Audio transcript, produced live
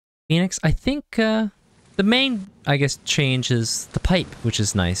Phoenix, I think the main, I guess, change is the pipe, which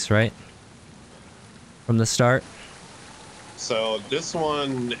is nice, right? From the start. So this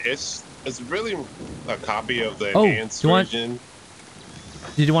one, it's really a copy of the enhanced version.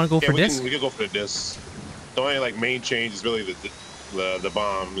 Did you want to go for disc? We can go for the disc. The only like main change is really the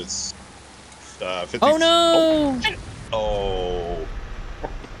bomb. It's 50. Oh no! Oh.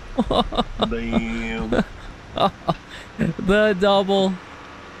 Damn. The double.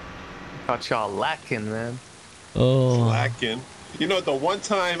 Got y'all lacking, man. Oh. Lacking. You know, the one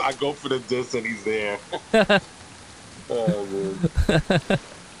time I go for the disc and he's there. Oh man.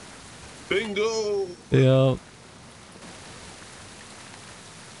 Bingo. Yep.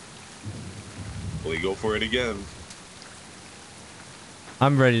 We go for it again.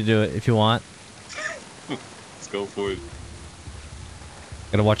 I'm ready to do it if you want. Let's go for it.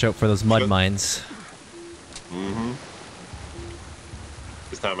 Gotta watch out for those mud mines. Mm-hmm.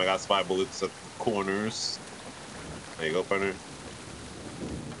 This time I got spy bullets at the corners. There you go, partner.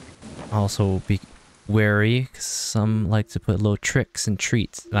 Also be wary, because some like to put little tricks and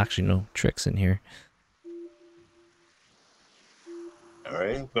treats. Actually, no tricks in here.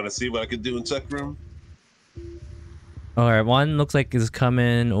 Alright, gonna see what I can do in tech room. Alright, one looks like is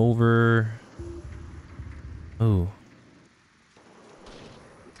coming over. Ooh.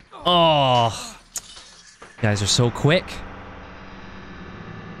 Oh! You guys are so quick.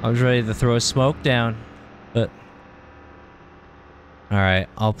 I was ready to throw a smoke down, but... Alright,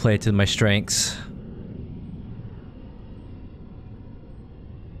 I'll play to my strengths.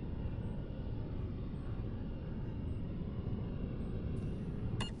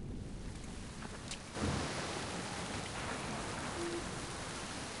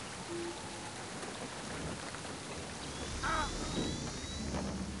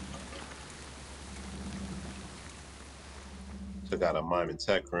 Took out a mime in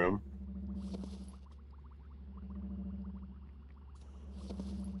tech room.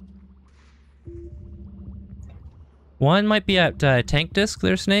 One might be at tank disc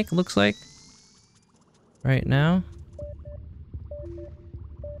there, Snake, looks like. Right now.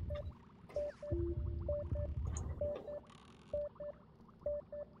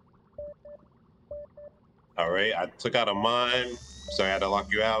 Alright, I took out a mime, so I had to lock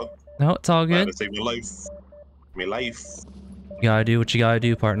you out. No, it's all I had good. to save your life. My life. You gotta do what you gotta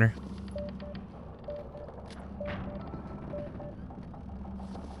do, partner.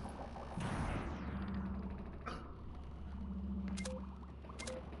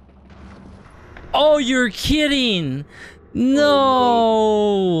 Oh, you're kidding!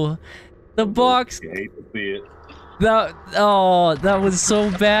 No! The box. You hate to see it. That was so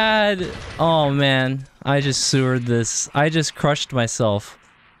bad. Oh man, I just sewered this. I just crushed myself.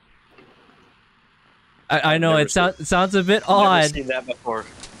 I know it sounds a bit odd. Never seen that before.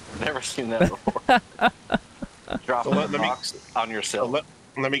 Never seen that before. Drop the box on yourself.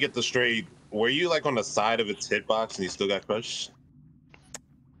 Let me get this straight. Were you like on the side of its hitbox and you still got crushed?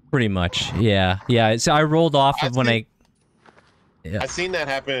 Pretty much, yeah. Yeah, so I rolled off of when I... Yeah. I seen that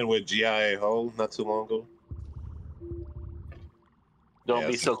happen with GIA Ho not too long ago. Don't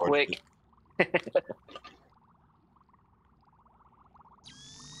be so quick.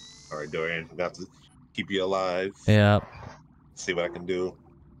 Alright, Dorian, I got to keep you alive. Yeah. See what I can do.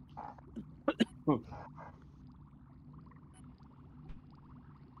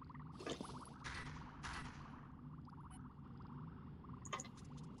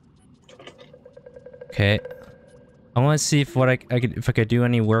 Okay. I want to see if I could do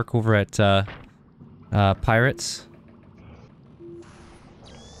any work over at Pirates.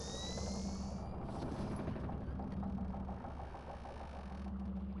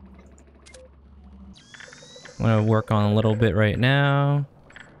 I'm gonna work on a little bit right now.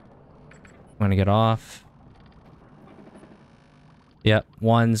 I'm gonna get off. Yep,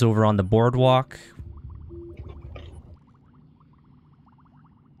 one's over on the boardwalk.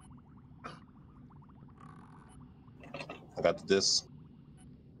 I got the disc.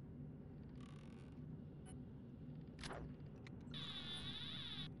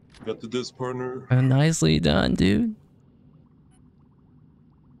 Got the disc, partner. Nicely done, dude.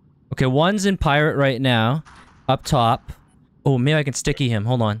 Okay, one's in pirate right now. Up top. Oh, maybe I can sticky him.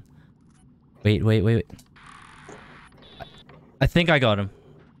 Hold on. Wait. I think I got him.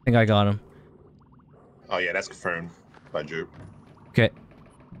 Oh yeah, that's confirmed by Jurp. Okay.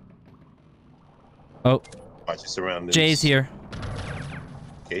 Oh. Watch your surroundings. Jay's here.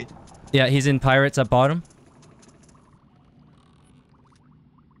 Okay. Yeah, he's in pirates at bottom.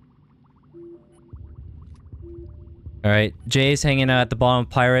 Alright, Jay's hanging out at the bottom of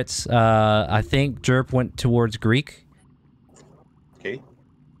pirates. I think Jurp went towards Greek. Okay.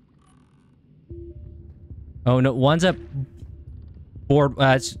 Oh no, one's at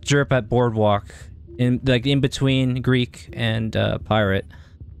it's Jurp at Boardwalk. In between Greek and Pirate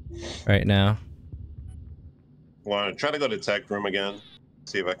right now. Well, try to go to tech room again.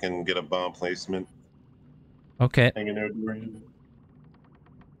 See if I can get a bomb placement. Okay. Hang in there, Dorian.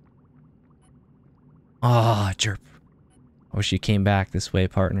 Ah, Jurp. I wish you came back this way,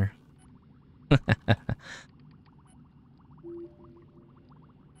 partner.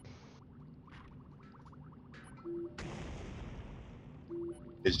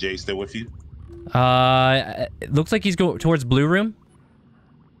 Is Jay still with you? It looks like he's going towards Blue Room.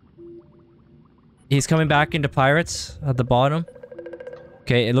 He's coming back into Pirates at the bottom.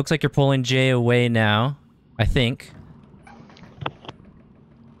 Okay, it looks like you're pulling Jay away now. I think.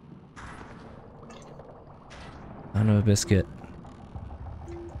 I know a biscuit.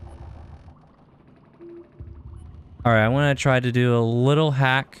 Alright, I'm gonna try to do a little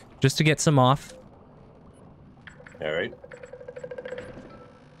hack just to get some off. Alright.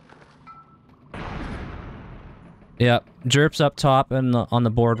 Yep, Jurp's up top and on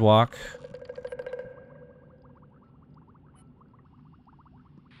the boardwalk.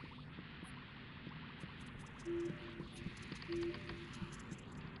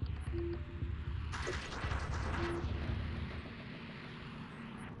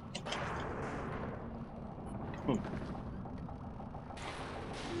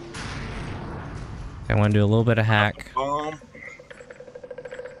 I want to do a little bit of hack. I want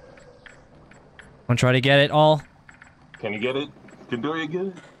to try to get it all. Can you get it? Can Dorian get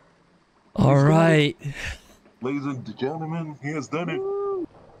it? All right. Ladies and gentlemen, he has done it.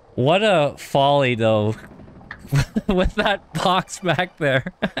 What a folly, though. With that box back there.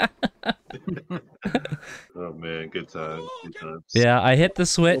 Oh man, good times. Good times. Yeah, I hit the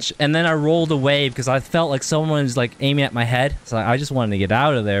switch and then I rolled away because I felt like someone was like aiming at my head. So I just wanted to get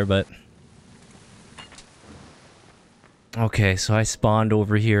out of there, but... Okay, so I spawned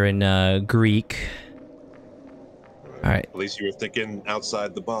over here in Greek. Alright. At least you were thinking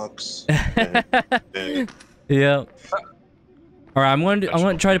outside the box. Yeah. Alright, I'm going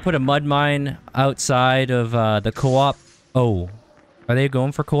to try to put a mud mine outside of the co-op. Oh. Are they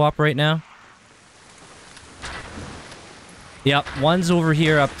going for co-op right now? Yep, one's over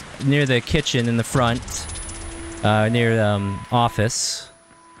here up near the kitchen in the front. Near the office.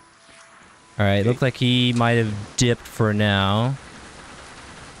 Alright, looked like he might have dipped for now.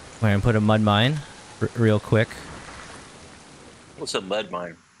 I'm gonna put a mud mine real quick. What's a mud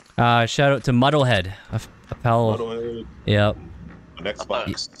mine? Shout out to Muddlehead. A pal. Muddlehead. Yep. On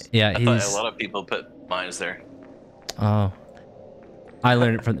Xbox. Yeah, I thought a lot of people put mines there. Oh. I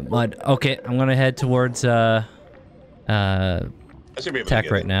learned it from the mud. Okay, I'm gonna head towards I should be able to tech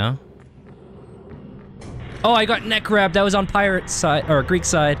get right it. now. Oh, I got neck grabbed. That was on pirate side or Greek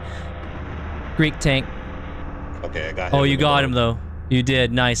side. Greek tank. Okay, I got him. Oh, you got him though. You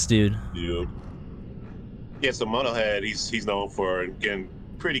did. Nice, dude. Yeah. Yeah, so Muddlehead, he's known for getting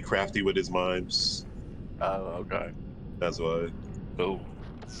pretty crafty with his mimes. Oh, okay. That's why. Oh.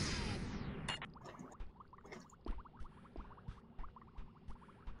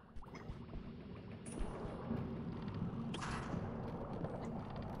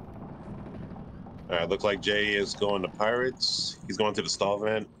 Alright, look like Jay is going to Pirates. He's going to the stall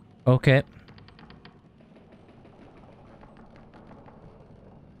vent. Okay.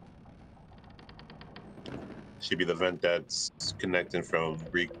 Should be the vent that's connecting from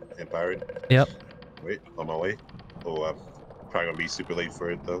Greek and Pirate. Yep. Wait, on my way. Oh, I'm probably gonna be super late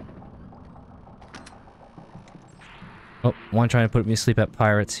for it though. Oh, one trying to put me to sleep at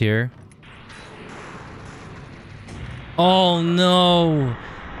pirates here. Oh no!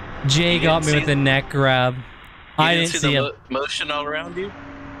 Jay got me with a neck grab. I didn't see him. Motion all around you?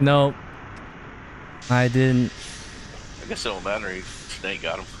 Nope. I didn't. I guess it don't matter. Snake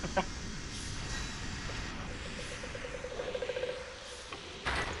got him.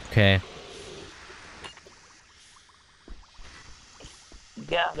 Okay.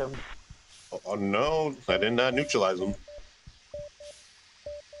 Got him. Oh no, I did not neutralize him.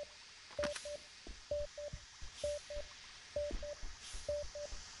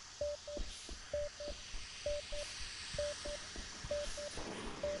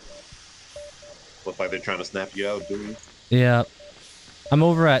 Look like they're trying to snap you out, dude. Yeah. I'm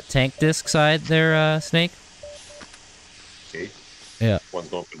over at tank disc side there, Snake. Okay. Yeah. One's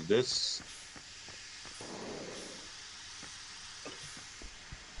going for this.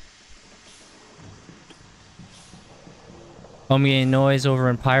 I'm getting noise over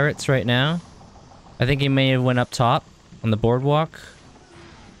in Pirates right now. I think he may have went up top on the boardwalk.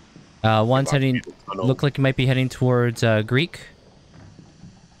 One's heading... Look like he might be heading towards Greek.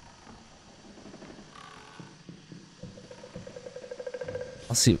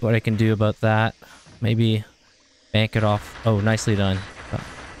 I'll see what I can do about that. Maybe bank it off. Oh, nicely done.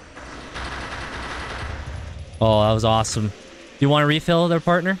 Oh, that was awesome. Do you want to refill their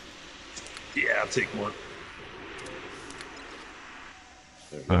partner? Yeah, I'll take one.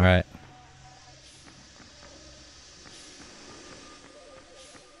 All right.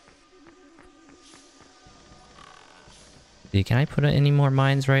 Can I put any more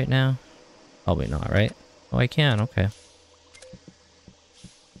mines right now? Probably not, right? Oh, I can. Okay.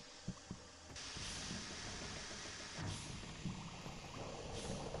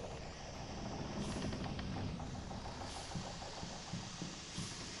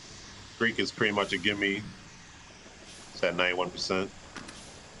 Greek is pretty much a gimme. It's at 91%.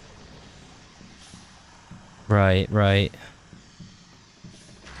 Right, right.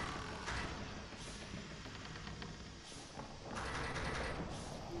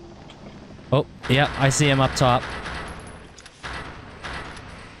 Oh, yeah, I see him up top.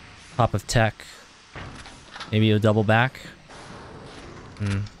 Top of tech. Maybe he'll double back.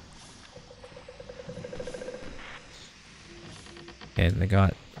 Okay, they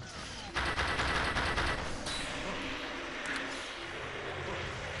got...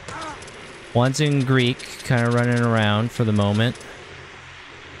 One's in Greek, kind of running around for the moment.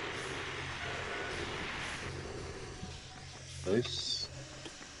 Nice.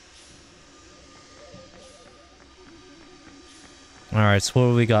 Alright, so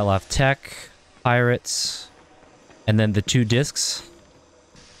what do we got left? Tech, pirates, and then the 2 discs.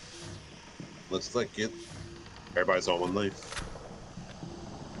 Looks like it. Everybody's on one life.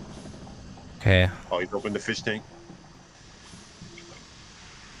 Okay. Oh, he's opened the fish tank.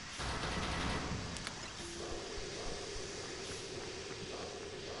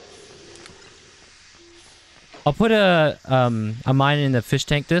 I'll put a mine in the fish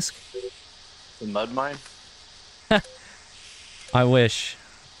tank disc. The mud mine? I wish.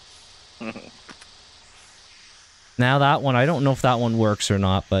 Now that one, I don't know if that one works or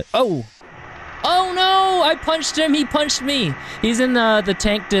not, but... Oh! Oh no! I punched him! He punched me! He's in the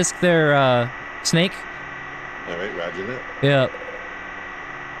tank disc there, Snake. Alright, roger that. Yeah.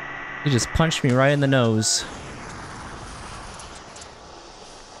 He just punched me right in the nose.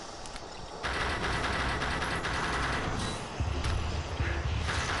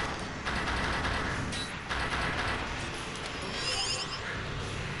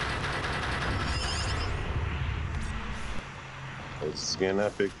 It's getting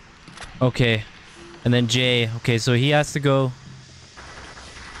epic. Okay. And then Jay. Okay, so he has to go.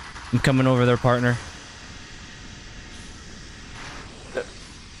 I'm coming over their partner.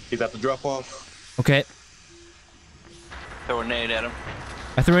 He's at the drop off. Okay. Throw a nade at him.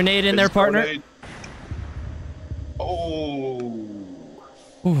 I threw a nade in their partner. Grenade. Oh.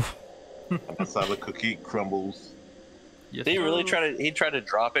 Ooh. That's how the cookie crumbles. Did he really try to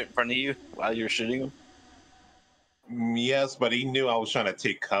drop it in front of you while you were shooting him? Yes, but he knew I was trying to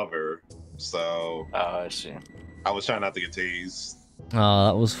take cover, so Oh, I see. I was trying not to get tased. Oh,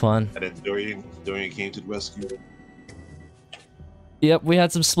 that was fun. And then Dorian came to the rescue. Yep, we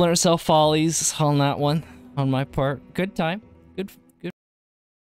had some Splinter Cell follies on that one, on my part. Good time. Good